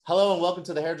Hello and welcome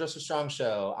to the Hairdresser Strong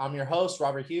Show. I'm your host,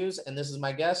 Robert Hughes, and this is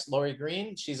my guest, Lorry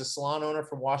Green. She's a salon owner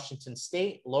from Washington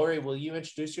State. Lorry, will you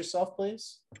introduce yourself,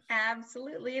 please?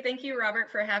 Absolutely. Thank you,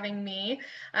 Robert, for having me.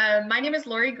 My name is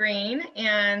Lorry Green,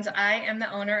 and I am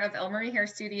the owner of Elle Hair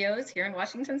Studios here in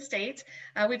Washington State.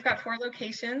 We've got 4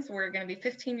 locations. We're going to be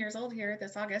 15 years old here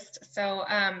this August, so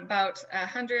about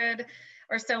 100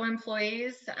 or so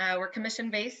employees. We're a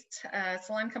commission-based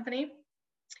salon company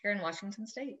here in Washington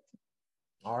State.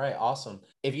 All right, awesome.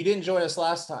 If you didn't join us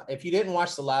last time, if you didn't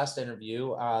watch the last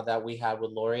interview that we had with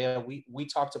Loria, we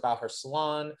talked about her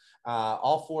salon,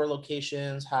 all 4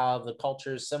 locations, how the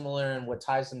culture is similar, and what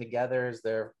ties them together is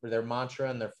their mantra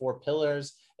and their 4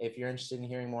 pillars. If you're interested in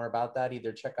hearing more about that,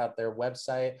 either check out their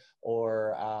website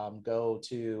or go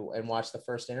to and watch the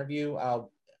first interview.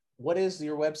 What is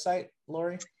your website,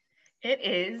 Lori? It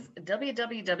is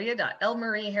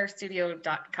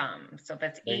www.ellemariehairstudio.com. So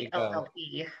that's ELLE,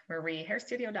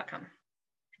 mariehairstudio.com.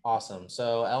 Awesome.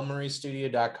 So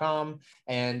ellemariestudio.com,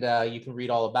 and you can read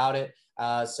all about it.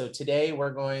 So today we're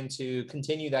going to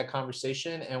continue that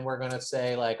conversation, and we're going to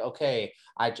say like, okay,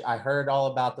 I heard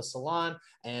all about the salon,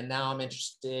 and now I'm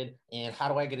interested in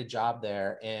how do I get a job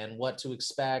there and what to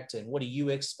expect and what do you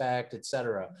expect,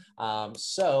 etc.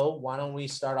 So why don't we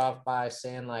start off by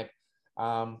saying like,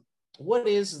 what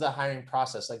is the hiring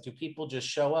process? Like, do people just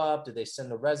show up? Do they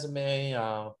send a resume?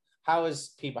 How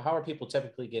are people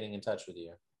typically getting in touch with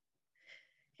you?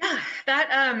 Yeah,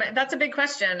 that's a big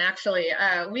question, actually.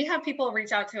 We have people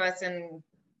reach out to us in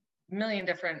a million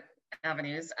different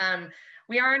avenues.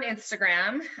 We are on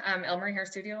Instagram, Elle Marie Hair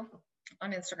Studio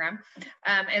on Instagram.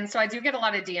 And so I do get a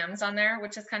lot of DMs on there,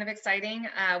 which is kind of exciting.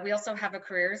 We also have a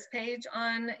careers page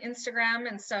on Instagram.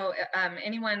 And so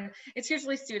anyone, it's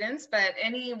usually students, but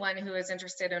anyone who is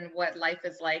interested in what life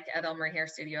is like at Elle Marie Hair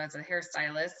Studio as a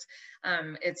hairstylist,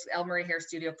 it's Elle Marie Hair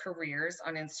Studio Careers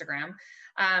on Instagram.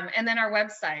 And then our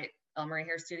website,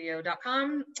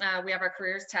 ellemariehairstudio.com. We have our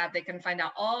careers tab. They can find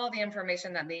out all the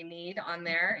information that they need on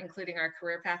there, including our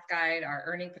career path guide, our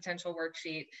earning potential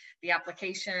worksheet, the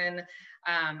application,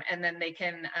 and then they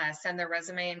can send their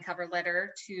resume and cover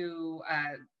letter to,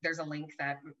 there's a link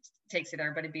that takes you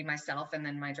there, but it'd be myself and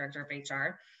then my director of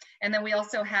HR. And then we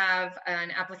also have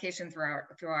an application through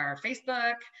our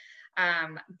Facebook.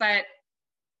 But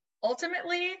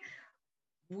ultimately,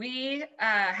 we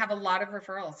have a lot of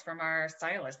referrals from our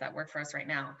stylists that work for us right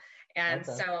now. And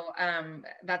okay. So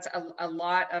that's a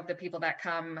lot of the people that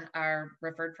come are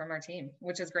referred from our team,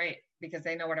 which is great because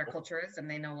they know what our culture is and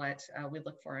they know what we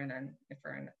look for in a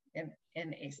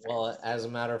stylist. Well, as a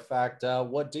matter of fact,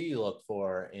 what do you look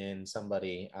for in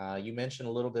somebody? You mentioned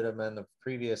a little bit of in the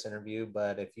previous interview,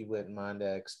 but if you wouldn't mind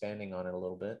expanding on it a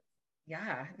little bit.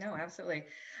 Yeah, no, absolutely.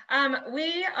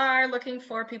 We are looking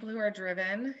for people who are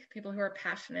driven, people who are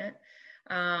passionate,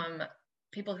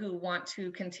 people who want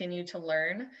to continue to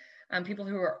learn, people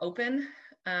who are open.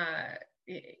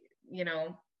 You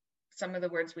know, some of the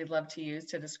words we love to use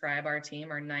to describe our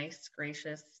team are nice,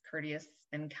 gracious, courteous,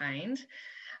 and kind.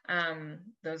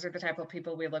 Those are the type of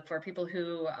people we look for. People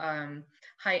who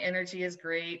high energy is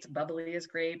great, bubbly is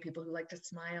great, people who like to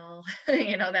smile,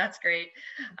 you know, that's great.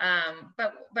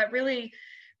 But really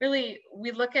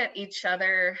we look at each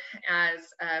other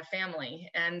as a family.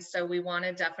 And so we want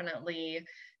to definitely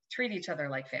treat each other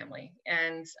like family.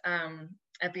 And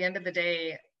at the end of the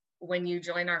day, when you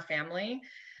join our family,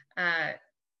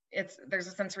 there's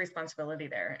a sense of responsibility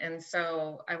there. And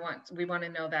so we want to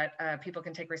know that people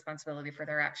can take responsibility for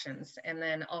their actions. And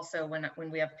then also when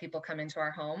we have people come into our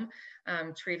home,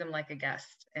 treat them like a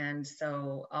guest. And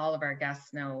so all of our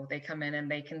guests know they come in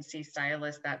and they can see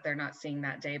stylists that they're not seeing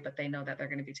that day, but they know that they're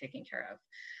going to be taken care of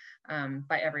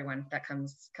by everyone that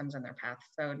comes in their path.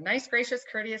 So nice, gracious,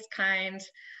 courteous, kind.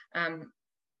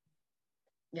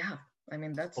 Yeah. I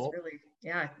mean, that's cool. Really,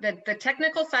 yeah. The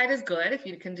technical side is good. If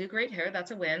you can do great hair,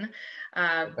 that's a win.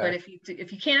 Okay. But if you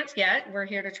can't yet, we're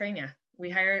here to train you. We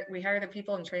hire the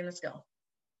people and train the skill.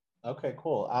 Okay,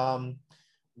 cool.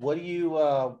 What do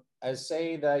you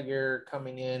say that you're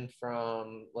coming in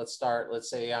from? Let's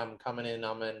say I'm coming in.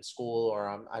 I'm in school, or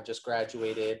I just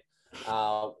graduated.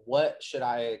 What should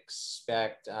I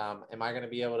expect? Am I going to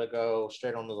be able to go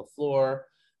straight onto the floor?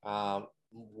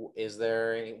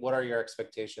 What are your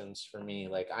expectations for me?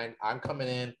 Like I'm coming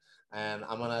in and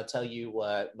I'm going to tell you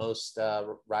what most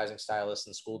rising stylists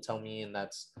in school tell me. And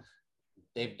that's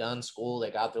they've done school,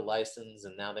 they got their license,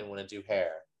 and now they want to do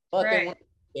hair, but right.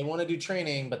 they want to do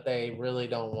training, but they really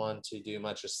don't want to do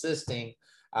much assisting.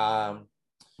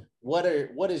 What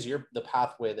is the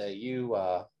pathway that you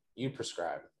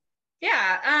prescribe?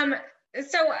 Yeah.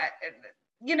 So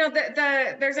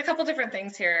there's a couple different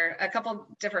things here, a couple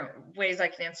different ways I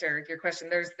can answer your question.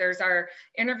 There's our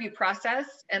interview process,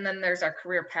 and then there's our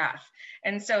career path.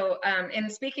 And so in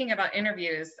speaking about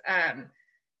interviews,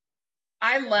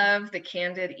 I love the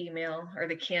candid email or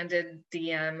the candid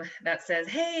DM that says,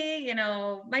 hey,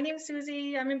 my name's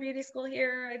Susie, I'm in beauty school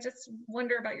here, I just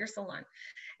wonder about your salon.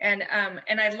 And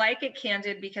I like it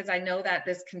candid because I know that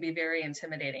this can be very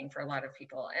intimidating for a lot of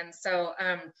people. And so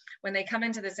when they come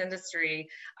into this industry,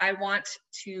 I want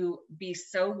to be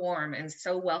so warm and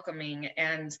so welcoming,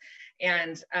 and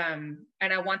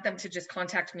I want them to just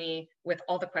contact me with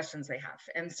all the questions they have.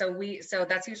 And so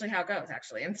that's usually how it goes,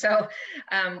 actually. And so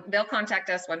they'll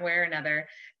contact us one way or another.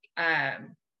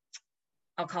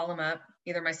 I'll call them up,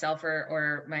 either myself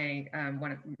or my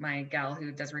one of my gal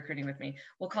who does recruiting with me.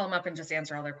 We'll call them up and just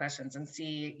answer all their questions and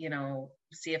see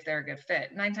if they're a good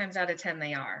fit. 9 times out of 10,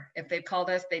 they are. If they've called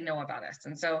us, they know about us.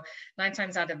 And so 9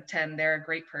 times out of 10, they're a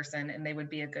great person and they would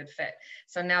be a good fit.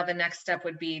 So now the next step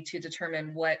would be to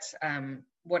determine what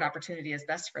opportunity is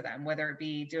best for them, whether it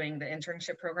be doing the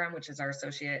internship program, which is our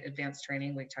associate advanced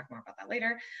training. We can talk more about that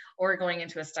later, or going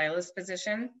into a stylist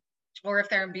position. Or if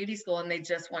they're in beauty school and they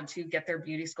just want to get their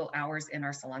beauty school hours in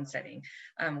our salon setting,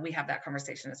 we have that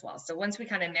conversation as well. So once we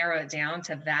kind of narrow it down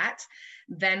to that,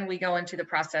 then we go into the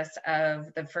process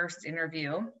of the first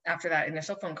interview. After that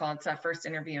initial phone call, it's that first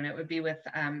interview, and it would be with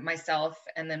myself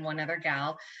and then one other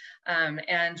gal.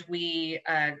 And we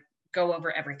go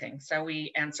over everything. So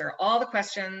we answer all the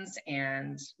questions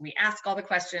and we ask all the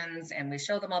questions and we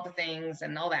show them all the things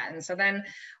and all that. And so then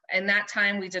in that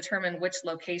time, we determine which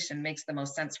location makes the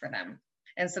most sense for them.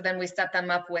 And so then we set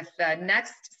them up with the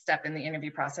next step in the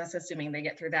interview process, assuming they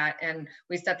get through that. And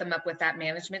we set them up with that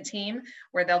management team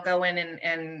where they'll go in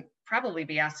and probably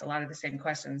be asked a lot of the same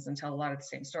questions and tell a lot of the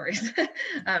same stories,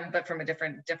 but from a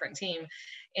different team.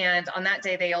 And on that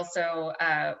day, they also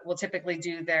will typically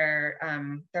do their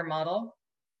model.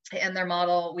 And their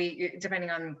model, depending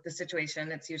on the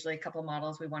situation, it's usually a couple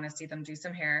models. We want to see them do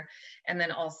some hair. And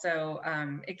then also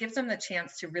it gives them the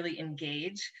chance to really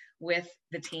engage with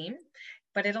the team,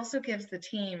 but it also gives the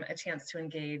team a chance to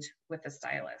engage with the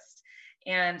stylist.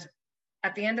 And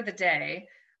at the end of the day,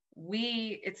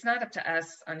 it's not up to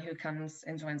us on who comes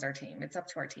and joins our team. It's up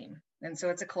to our team. And so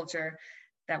it's a culture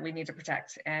that we need to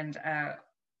protect. And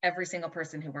every single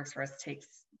person who works for us takes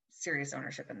serious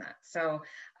ownership in that. So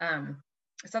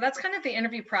that's kind of the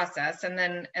interview process. And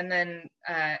then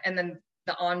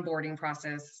the onboarding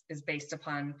process is based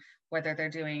upon whether they're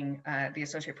doing the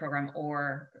associate program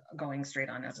or going straight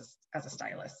on as a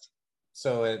stylist.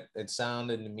 So it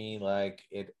sounded to me like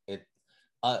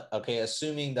okay,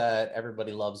 assuming that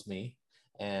everybody loves me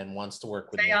and wants to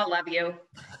work with me. They all love you.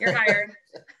 You're hired.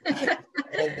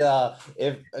 And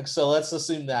let's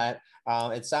assume that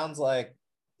it sounds like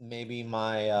maybe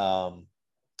my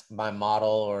my model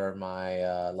or my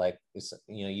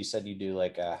you said you do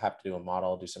have to do a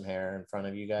model, do some hair in front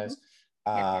of you guys.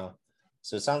 Yeah.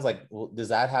 So it sounds like, does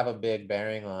that have a big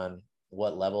bearing on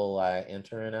what level I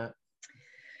enter in at?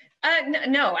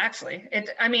 No, actually.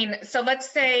 So let's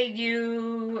say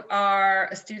you are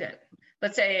a student,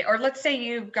 let's say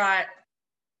you've got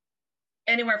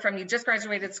anywhere from you just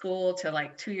graduated school to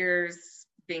like 2 years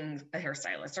being a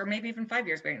hairstylist, or maybe even 5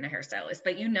 years being a hairstylist,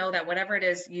 but you know that whatever it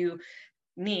is you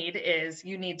need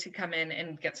to come in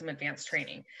and get some advanced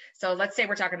training. So let's say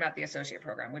we're talking about the associate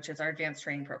program, which is our advanced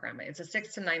training program. It's a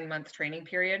 6 to 9 month training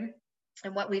period.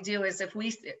 And what we do is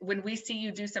when we see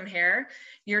you do some hair,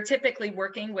 you're typically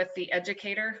working with the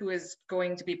educator who is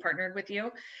going to be partnered with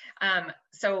you.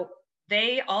 So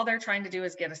all they're trying to do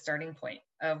is get a starting point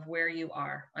of where you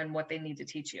are and what they need to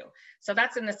teach you. So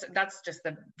that's just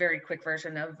the very quick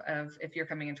version of if you're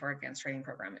coming into our advanced training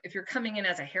program. If you're coming in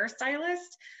as a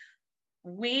hairstylist,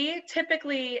 we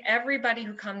typically, everybody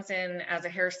who comes in as a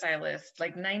hairstylist,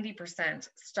 like 90%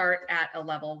 start at a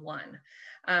level 1,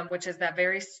 which is that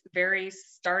very, very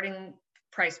starting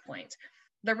price point.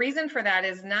 The reason for that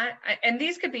is and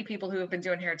these could be people who have been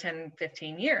doing hair 10,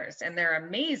 15 years, and they're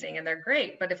amazing and they're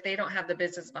great, but if they don't have the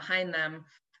business behind them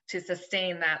to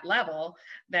sustain that level,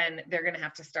 then they're going to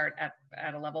have to start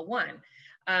at a level 1.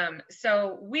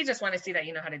 So we just want to see that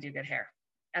you know how to do good hair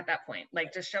at that point.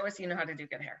 Like, just show us you know how to do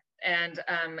good hair. And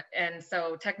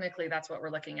so technically that's what we're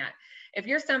looking at. If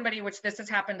you're somebody, which this has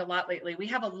happened a lot lately, we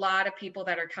have a lot of people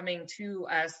that are coming to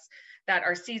us that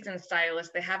are seasoned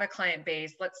stylists. They have a client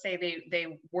base. Let's say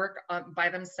they work by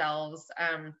themselves,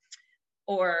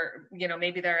 or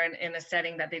maybe they're in a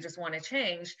setting that they just want to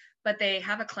change, but they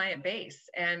have a client base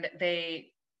and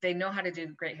they know how to do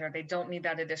great hair. They don't need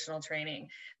that additional training.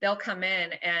 They'll come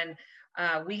in, and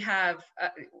we have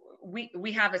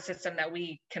we have a system that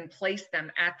we can place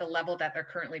them at the level that they're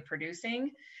currently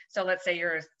producing. So let's say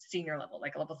you're a senior level,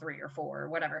 like level 3 or 4 or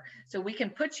whatever. So we can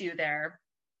put you there,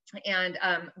 and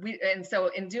so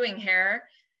in doing hair,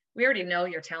 we already know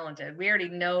you're talented. We already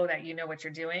know that you know what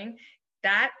you're doing.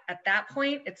 That at that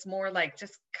point, it's more like,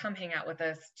 just come hang out with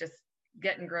us, just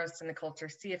get engrossed in the culture,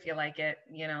 see if you like it.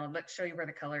 You know, let's show you where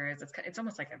the color is. It's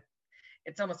almost like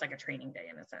a training day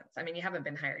in a sense. I mean, you haven't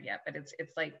been hired yet, but it's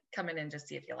like, come in and just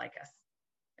see if you like us,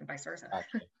 and vice versa.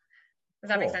 Gotcha. Does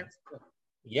that make sense?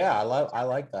 Yeah, I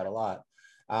like that a lot.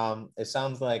 It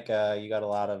sounds like you got a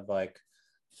lot of like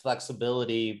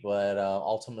flexibility, but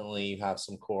ultimately you have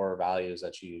some core values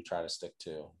that you try to stick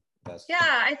to. Yeah,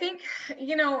 I think,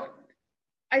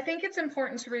 I think it's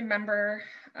important to remember,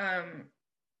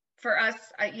 for us,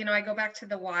 I go back to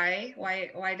the why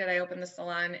did I open the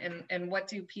salon, and what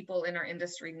do people in our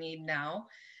industry need now?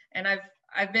 And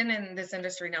I've been in this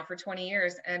industry now for 20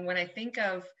 years. And when I think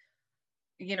of,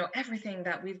 everything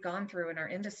that we've gone through in our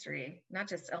industry, not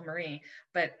just Elle Marie,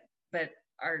 but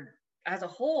our, as a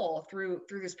whole, through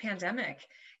this pandemic,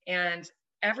 and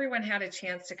everyone had a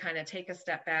chance to kind of take a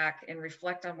step back and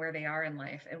reflect on where they are in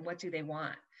life and what do they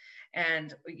want.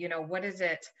 And, what is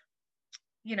it,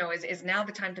 is now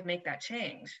the time to make that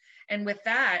change. And with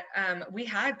that, we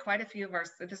had quite a few of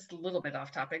this is a little bit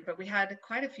off topic, but we had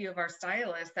quite a few of our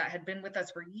stylists that had been with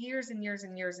us for years and years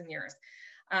and years and years,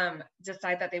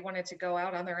 decide that they wanted to go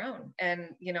out on their own and,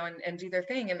 and do their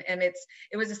thing. And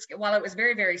while it was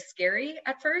very, very scary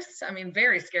at first, I mean,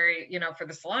 very scary, for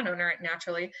the salon owner,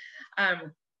 naturally,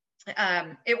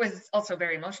 it was also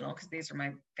very emotional because these are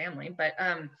my family, but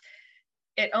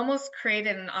it almost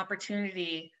created an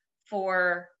opportunity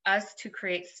for us to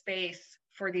create space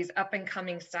for these up and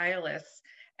coming stylists,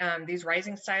 these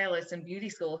rising stylists in beauty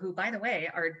school, who, by the way,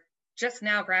 are just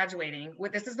now graduating.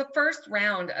 This is the first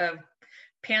round of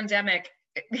pandemic,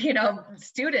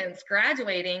 students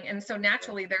graduating. And so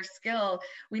naturally their skill,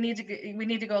 we need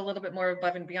to go a little bit more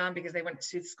above and beyond, because they went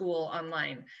to school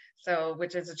online. So,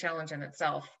 which is a challenge in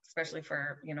itself, especially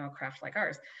for, a craft like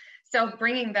ours. So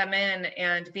bringing them in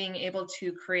and being able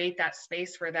to create that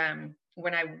space for them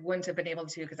when I wouldn't have been able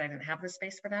to, because I didn't have the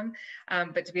space for them,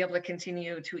 but to be able to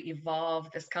continue to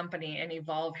evolve this company and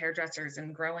evolve hairdressers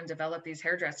and grow and develop these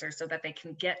hairdressers so that they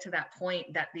can get to that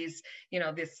point that these,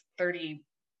 this 30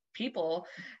 people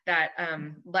that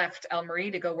left Elle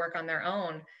Marie to go work on their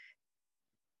own.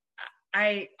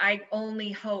 I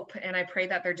only hope and I pray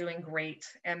that they're doing great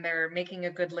and they're making a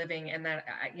good living, and that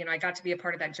I got to be a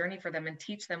part of that journey for them and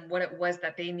teach them what it was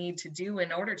that they need to do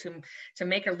in order to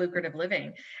make a lucrative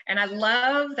living. And I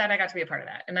love that I got to be a part of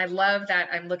that. And I love that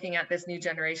I'm looking at this new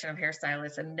generation of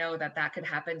hairstylists and know that that could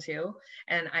happen too.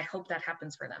 And I hope that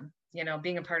happens for them.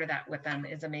 Being a part of that with them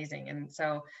is amazing. And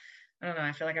so I don't know,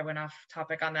 I feel like I went off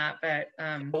topic on that, but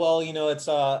well, it's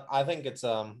I think it's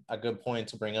a good point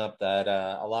to bring up that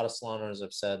a lot of salon owners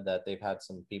have said that they've had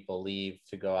some people leave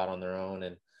to go out on their own,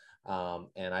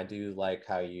 and I do like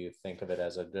how you think of it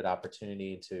as a good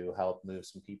opportunity to help move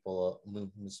some people up,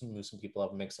 and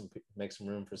make some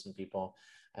room for some people.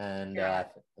 And I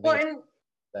think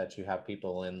that you have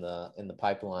people in the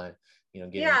pipeline,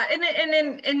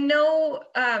 and no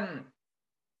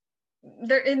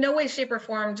there, in no way, shape, or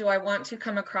form do I want to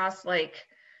come across like,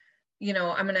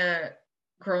 I'm gonna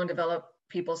grow and develop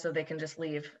people so they can just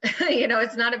leave.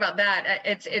 It's not about that.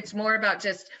 It's more about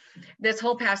just, this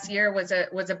whole past year was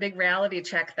a big reality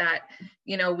check that,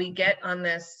 we get on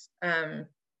this,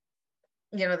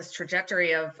 this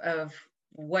trajectory of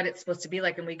what it's supposed to be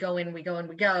like, and we go,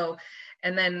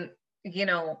 and then,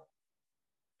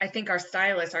 I think our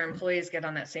stylists, our employees, get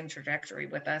on that same trajectory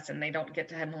with us, and they don't get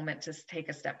to have a moment to take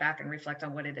a step back and reflect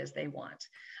on what it is they want.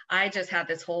 I just had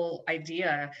this whole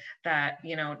idea that,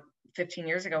 15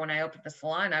 years ago when I opened the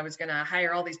salon, I was going to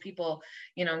hire all these people,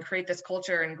 and create this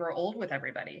culture and grow old with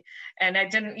everybody. And I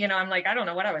didn't, I'm like, I don't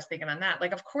know what I was thinking on that.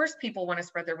 Like, of course, people want to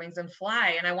spread their wings and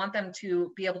fly. And I want them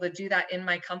to be able to do that in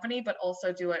my company, but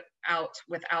also do it out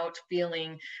without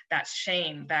feeling that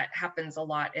shame that happens a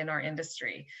lot in our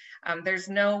industry. There's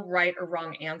no right or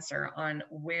wrong answer on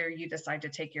where you decide to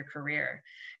take your career.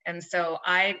 And so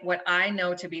what I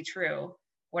know to be true,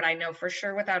 what I know for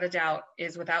sure without a doubt,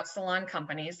 is without salon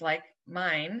companies like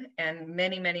mine and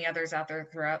many, many others out there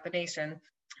throughout the nation,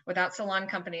 without salon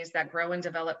companies that grow and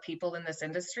develop people in this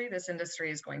industry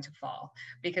is going to fall.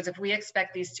 Because if we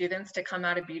expect these students to come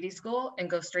out of beauty school and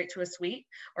go straight to a suite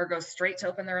or go straight to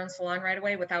open their own salon right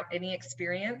away without any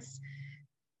experience,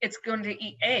 it's going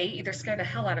to either scare the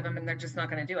hell out of them and they're just not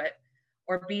going to do it,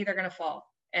 or B, they're going to fall.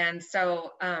 And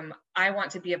so I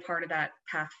want to be a part of that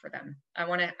path for them. I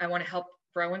want to help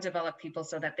grow and develop people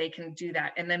so that they can do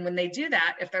that. And then when they do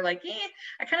that, if they're like,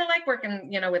 I kind of like working,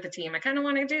 with a team, I kind of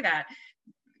want to do that,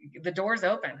 the door's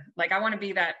open. Like, I want to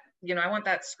be that, I want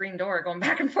that screen door going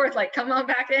back and forth, like, come on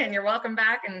back in, you're welcome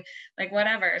back, and like,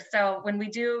 whatever. So when we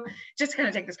do, just kind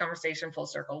of take this conversation full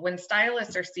circle, when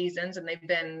stylists are seasoned and they've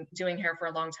been doing hair for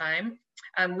a long time,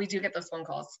 we do get those phone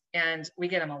calls, and we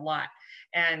get them a lot.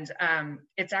 And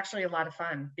it's actually a lot of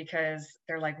fun, because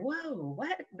they're like, whoa,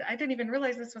 what? I didn't even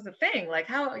realize this was a thing. Like,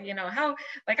 how,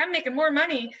 like, I'm making more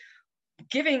money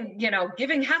giving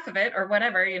half of it, or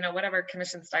whatever, whatever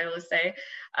commission stylists say.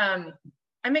 I'm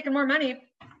making more money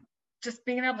just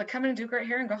being able to come in and do great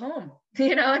hair and go home,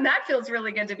 and that feels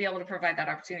really good to be able to provide that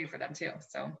opportunity for them too.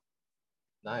 So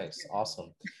nice.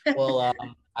 Awesome. Well,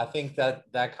 I think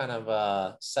that kind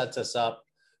of sets us up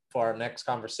for our next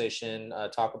conversation,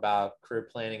 talk about career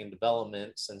planning and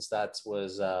development, since that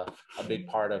was a big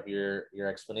part of your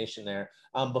explanation there.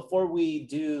 Before we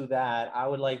do that, I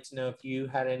would like to know if you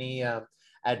had any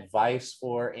advice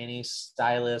for any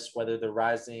stylists, whether they're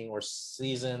rising or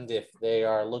seasoned, if they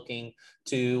are looking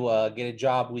to get a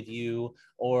job with you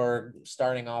or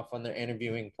starting off on their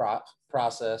interviewing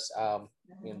process.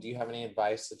 Do you have any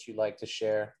advice that you'd like to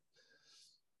share?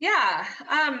 Yeah,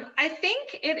 I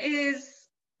think it is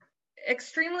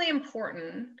extremely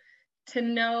important to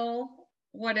know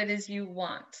what it is you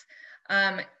want.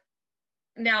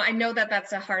 Now, I know that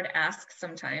that's a hard ask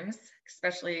sometimes,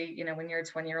 especially, when you're a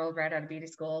 20-year-old right out of beauty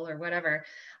school or whatever.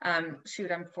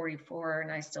 Shoot, I'm 44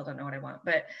 and I still don't know what I want.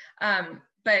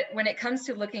 But when it comes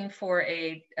to looking for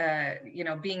a,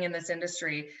 being in this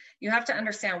industry, you have to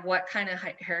understand what kind of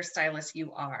hairstylist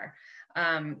you are.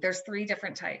 There's 3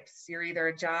 different types. You're either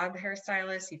a job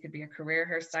hairstylist, you could be a career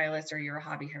hairstylist, or you're a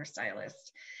hobby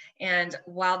hairstylist. And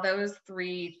while those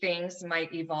 3 things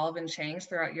might evolve and change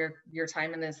throughout your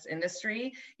time in this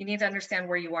industry, you need to understand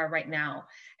where you are right now.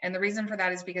 And the reason for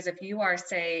that is because if you are,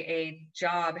 say, a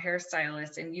job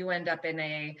hairstylist and you end up in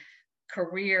a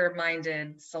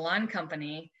career-minded salon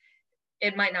company,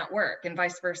 it might not work, and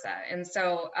vice versa. And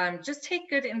so just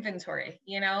take good inventory,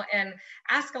 and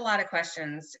ask a lot of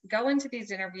questions. Go into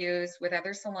these interviews with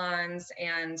other salons,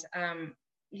 and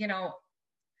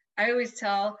I always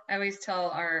tell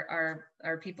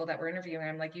our people that we're interviewing,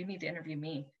 I'm like, you need to interview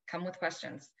me. Come with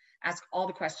questions. Ask all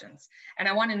the questions. And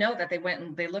I want to know that they went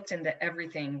and they looked into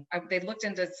everything. They looked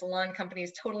into salon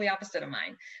companies totally opposite of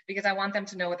mine, because I want them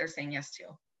to know what they're saying yes to.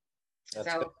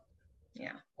 That's good.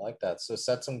 Yeah, I like that. So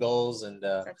set some goals, and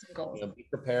set some goals. Be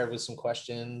prepared with some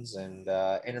questions, and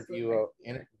interview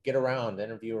around,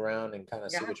 and kind of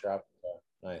see what your options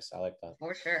are. Nice. I like that.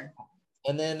 For sure.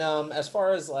 And then as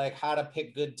far as like how to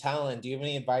pick good talent, do you have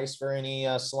any advice for any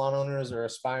salon owners or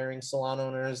aspiring salon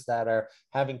owners that are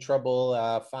having trouble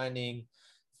finding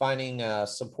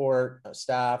support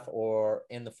staff, or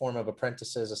in the form of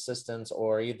apprentices, assistants,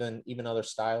 or even other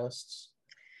stylists?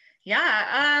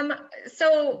 Yeah.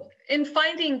 So in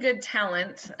finding good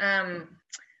talent, I'm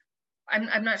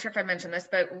not sure if I mentioned this,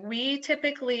 but we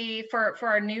typically, for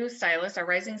our new stylists, our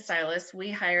rising stylists, we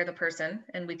hire the person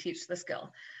and we teach the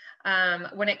skill.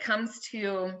 When it comes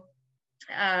to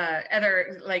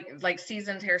other like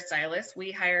seasoned hairstylists,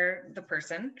 we hire the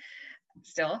person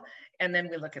still, and then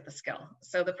we look at the skill.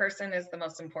 So the person is the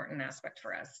most important aspect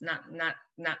for us, not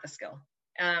the skill.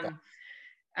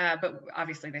 But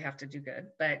obviously they have to do good,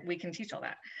 but we can teach all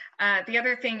that. The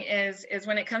other thing is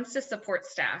when it comes to support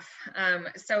staff.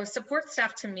 So support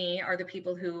staff to me are the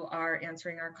people who are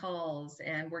answering our calls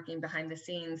and working behind the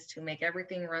scenes to make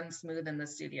everything run smooth in the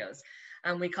studios.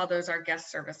 We call those our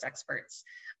guest service experts.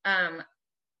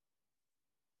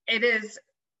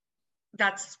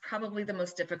 That's probably the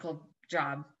most difficult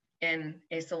job in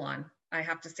a salon. I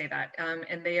have to say that.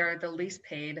 And they are the least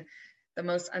paid, the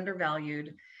most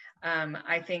undervalued.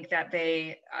 I think that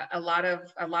a lot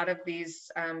of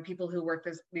these people who work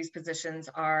these positions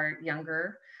are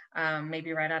younger,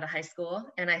 maybe right out of high school.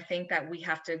 And I think that we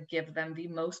have to give them the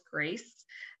most grace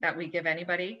that we give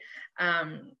anybody,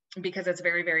 because it's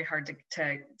very, very hard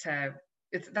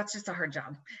that's just a hard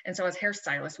job. And so as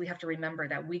hairstylists, we have to remember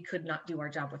that we could not do our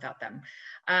job without them.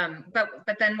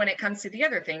 But then when it comes to the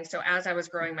other things, so as I was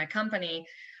growing my company,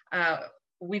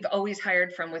 we've always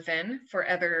hired from within for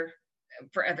other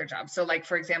jobs. So like,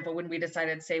 for example, when we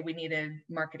decided, say we needed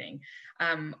marketing,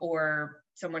 or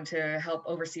someone to help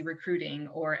oversee recruiting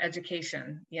or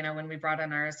education, when we brought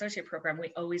on our associate program,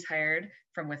 we always hired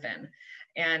from within.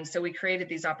 And so we created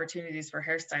these opportunities for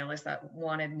hairstylists that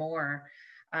wanted more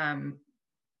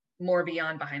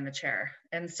beyond behind the chair.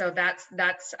 And so that's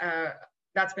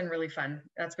that's been really fun.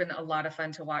 That's been a lot of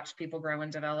fun to watch people grow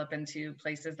and develop into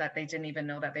places that they didn't even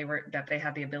know that they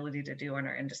had the ability to do in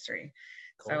our industry.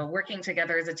 Cool. So working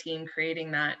together as a team,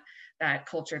 creating that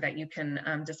culture that you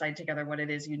can decide together what it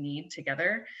is you need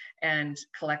together and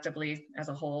collectively as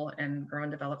a whole, and grow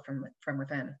and develop from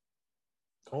within.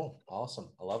 Cool. Awesome.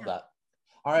 I love that.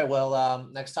 All right. Well,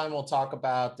 next time we'll talk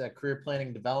about career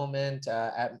planning development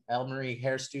at Elle Marie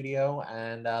Hair Studio.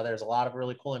 And there's a lot of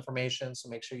really cool information. So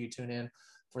make sure you tune in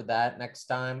for that next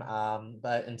time.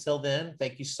 But until then,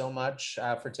 thank you so much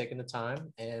for taking the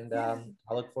time. And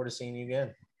I look forward to seeing you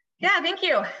again. Yeah, thank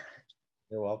you.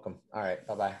 You're welcome. All right.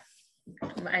 Bye-bye.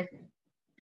 Bye.